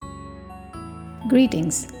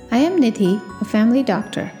Greetings, I am Nidhi, a family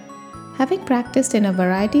doctor. Having practiced in a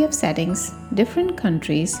variety of settings, different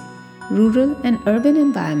countries, rural and urban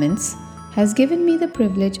environments has given me the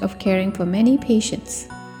privilege of caring for many patients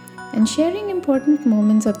and sharing important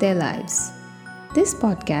moments of their lives. This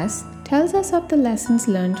podcast tells us of the lessons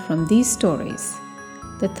learned from these stories,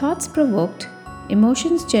 the thoughts provoked,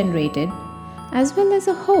 emotions generated, as well as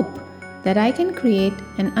a hope that I can create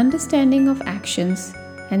an understanding of actions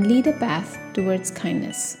and lead a path towards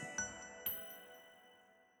kindness.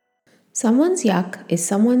 Someone's yuck is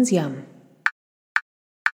someone's yum.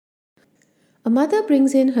 A mother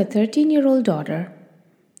brings in her 13-year-old daughter.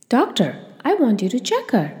 Doctor, I want you to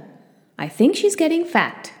check her. I think she's getting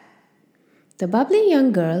fat. The bubbly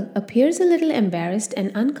young girl appears a little embarrassed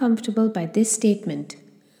and uncomfortable by this statement,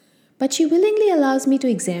 but she willingly allows me to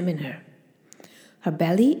examine her. Her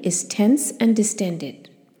belly is tense and distended.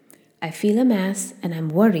 I feel a mass and I'm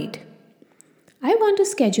worried. I want to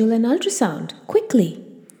schedule an ultrasound quickly,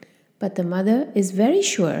 but the mother is very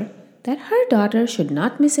sure that her daughter should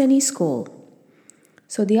not miss any school.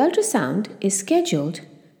 So the ultrasound is scheduled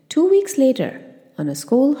 2 weeks later on a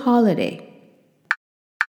school holiday.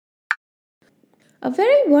 A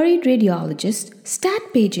very worried radiologist stat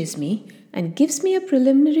pages me and gives me a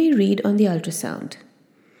preliminary read on the ultrasound.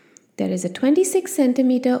 There is a 26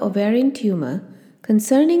 centimeter ovarian tumor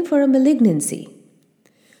concerning for a malignancy.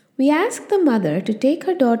 We ask the mother to take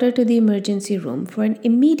her daughter to the emergency room for an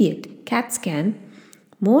immediate CAT scan,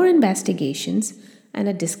 more investigations, and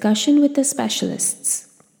a discussion with the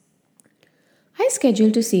specialists. I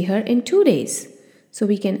schedule to see her in 2 days so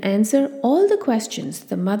we can answer all the questions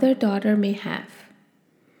the mother-daughter may have.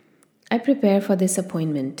 I prepare for this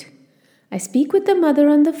appointment. I speak with the mother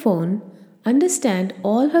on the phone, understand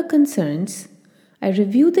all her concerns. I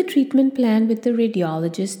review the treatment plan with the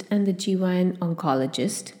radiologist and the GYN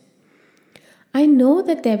oncologist. I know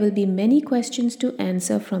that there will be many questions to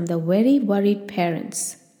answer from the very worried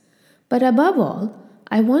parents. But above all,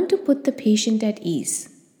 I want to put the patient at ease.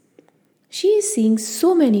 She is seeing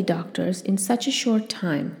so many doctors in such a short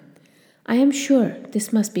time. I am sure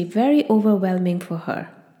this must be very overwhelming for her.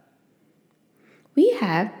 We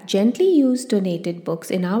have gently used donated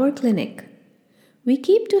books in our clinic. We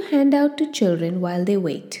keep to hand out to children while they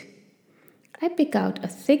wait. I pick out a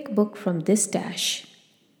thick book from this stash.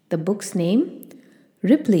 The book's name?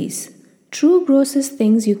 Ripley's True Grossest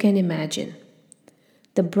Things You Can Imagine.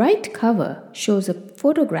 The bright cover shows a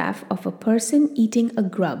photograph of a person eating a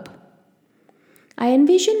grub. I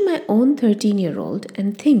envision my own 13-year-old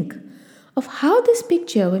and think of how this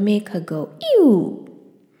picture will make her go, ew.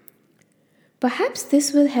 Perhaps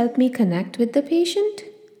this will help me connect with the patient.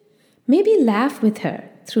 Maybe laugh with her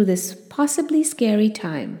through this possibly scary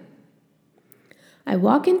time. I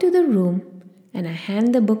walk into the room and I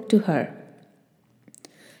hand the book to her.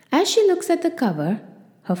 As she looks at the cover,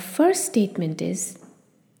 her first statement is,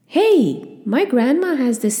 "Hey, my grandma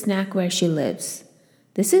has this snack where she lives.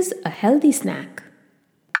 This is a healthy snack."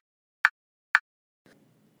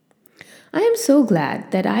 I am so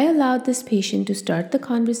glad that I allowed this patient to start the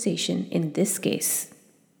conversation in this case.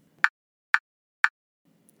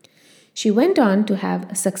 She went on to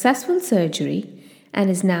have a successful surgery and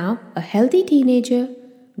is now a healthy teenager,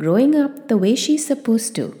 growing up the way she's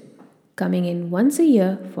supposed to, coming in once a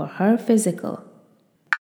year for her physical.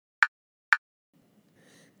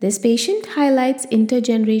 This patient highlights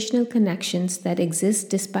intergenerational connections that exist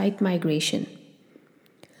despite migration.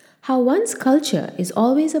 How one's culture is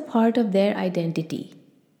always a part of their identity.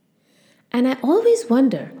 And I always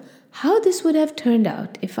wonder how this would have turned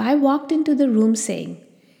out if I walked into the room saying,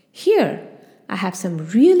 "Here, I have some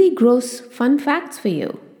really gross fun facts for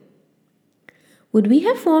you." Would we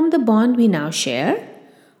have formed the bond we now share?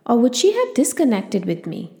 Or would she have disconnected with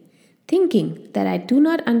me, thinking that I do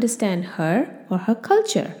not understand her or her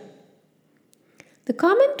culture? The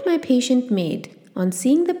comment my patient made on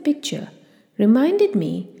seeing the picture reminded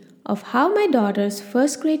me of how my daughter's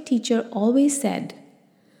first grade teacher always said,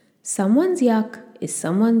 "Someone's yuck is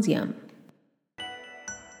someone's yum."